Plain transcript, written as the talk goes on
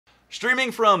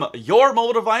Streaming from your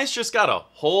mobile device just got a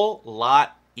whole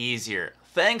lot easier,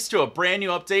 thanks to a brand new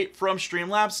update from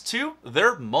Streamlabs to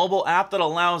their mobile app that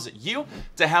allows you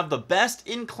to have the best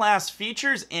in-class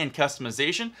features and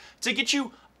customization to get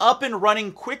you up and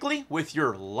running quickly with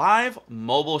your live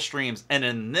mobile streams. And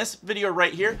in this video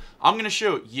right here, I'm going to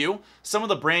show you some of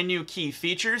the brand new key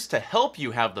features to help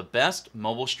you have the best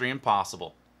mobile stream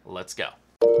possible. Let's go.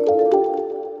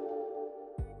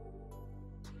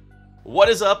 What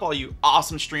is up, all you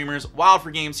awesome streamers?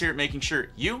 Wild4Games here, making sure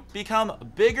you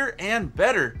become bigger and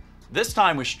better, this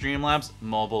time with Streamlabs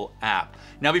mobile app.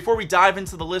 Now, before we dive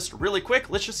into the list really quick,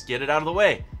 let's just get it out of the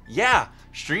way. Yeah,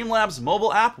 Streamlabs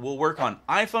mobile app will work on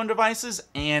iPhone devices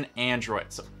and Android.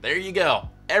 So there you go.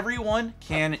 Everyone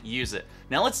can use it.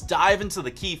 Now let's dive into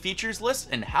the key features list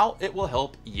and how it will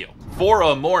help you. For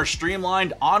a more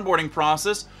streamlined onboarding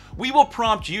process, we will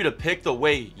prompt you to pick the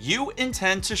way you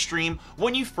intend to stream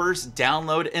when you first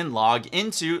download and log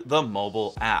into the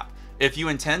mobile app. If you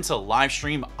intend to live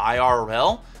stream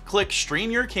IRL, click Stream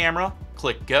Your Camera,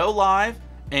 click Go Live,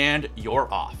 and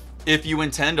you're off. If you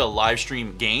intend to live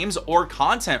stream games or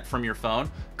content from your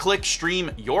phone, click Stream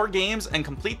Your Games and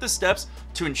complete the steps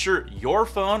to ensure your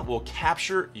phone will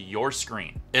capture your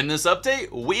screen. In this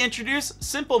update, we introduce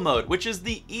Simple Mode, which is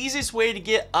the easiest way to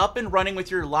get up and running with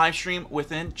your live stream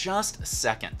within just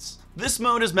seconds. This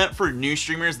mode is meant for new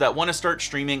streamers that want to start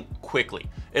streaming quickly.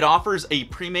 It offers a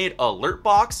pre-made alert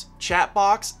box, chat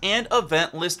box, and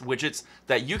event list widgets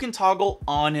that you can toggle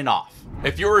on and off.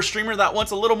 If you're a streamer that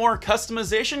wants a little more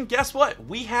customization, guess what?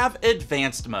 We have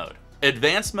Advanced Mode.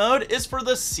 Advanced Mode is for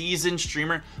the seasoned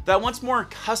streamer that wants more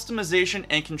customization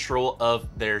and control of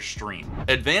their stream.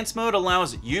 Advanced Mode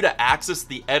allows you to access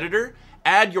the editor,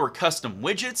 add your custom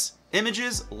widgets,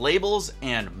 images, labels,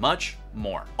 and much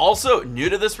more. Also new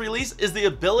to this release is the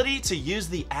ability to use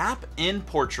the app in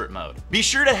portrait mode. Be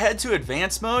sure to head to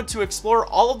Advanced Mode to explore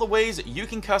all of the ways you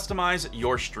can customize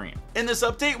your stream. In this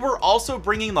update, we're also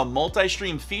bringing the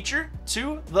multi-stream feature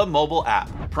to the mobile app.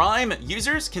 Prime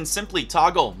users can simply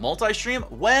toggle multi-stream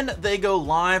when they go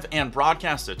live and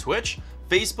broadcast to Twitch,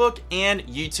 Facebook, and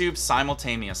YouTube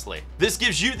simultaneously. This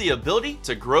gives you the ability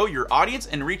to grow your audience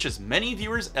and reach as many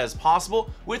viewers as possible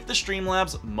with the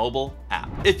Streamlabs mobile app.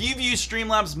 If you've used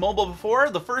Streamlabs mobile before,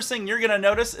 the first thing you're gonna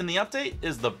notice in the update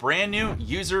is the brand new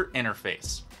user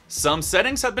interface. Some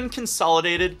settings have been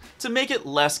consolidated to make it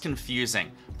less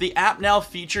confusing. The app now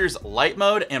features light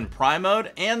mode and prime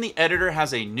mode, and the editor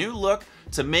has a new look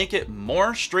to make it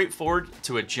more straightforward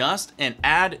to adjust and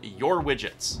add your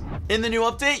widgets. In the new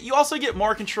update, you also get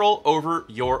more control over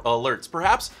your alerts.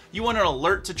 Perhaps you want an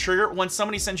alert to trigger when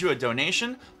somebody sends you a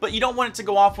donation, but you don't want it to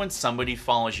go off when somebody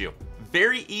follows you.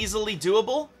 Very easily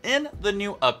doable in the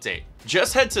new update.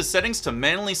 Just head to settings to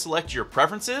manually select your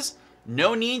preferences.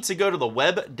 No need to go to the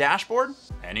web dashboard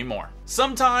anymore.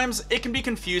 Sometimes it can be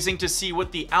confusing to see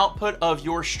what the output of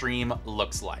your stream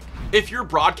looks like. If you're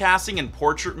broadcasting in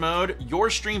portrait mode,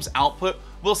 your stream's output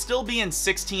will still be in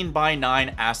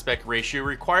 16:9 aspect ratio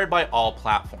required by all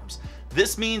platforms.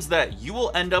 This means that you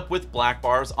will end up with black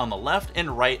bars on the left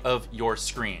and right of your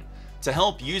screen. To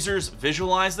help users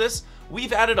visualize this,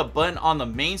 we've added a button on the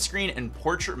main screen in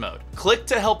portrait mode. Click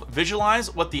to help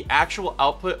visualize what the actual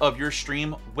output of your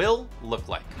stream will look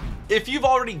like. If you've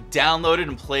already downloaded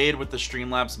and played with the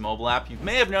Streamlabs mobile app, you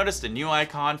may have noticed a new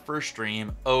icon for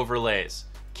stream overlays.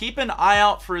 Keep an eye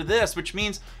out for this, which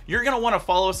means you're gonna wanna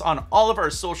follow us on all of our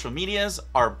social medias,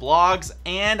 our blogs,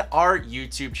 and our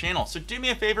YouTube channel. So do me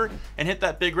a favor and hit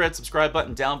that big red subscribe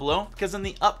button down below, because in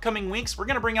the upcoming weeks, we're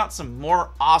gonna bring out some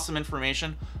more awesome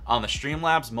information on the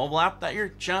Streamlabs mobile app that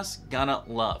you're just gonna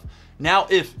love. Now,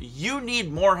 if you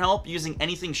need more help using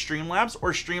anything Streamlabs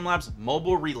or Streamlabs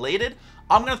mobile related,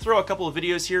 I'm gonna throw a couple of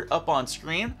videos here up on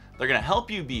screen. They're gonna help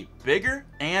you be bigger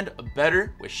and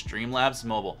better with Streamlabs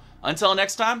mobile. Until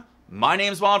next time, my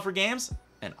name's Wild4Games,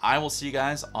 and I will see you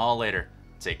guys all later.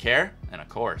 Take care, and of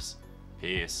course,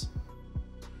 peace.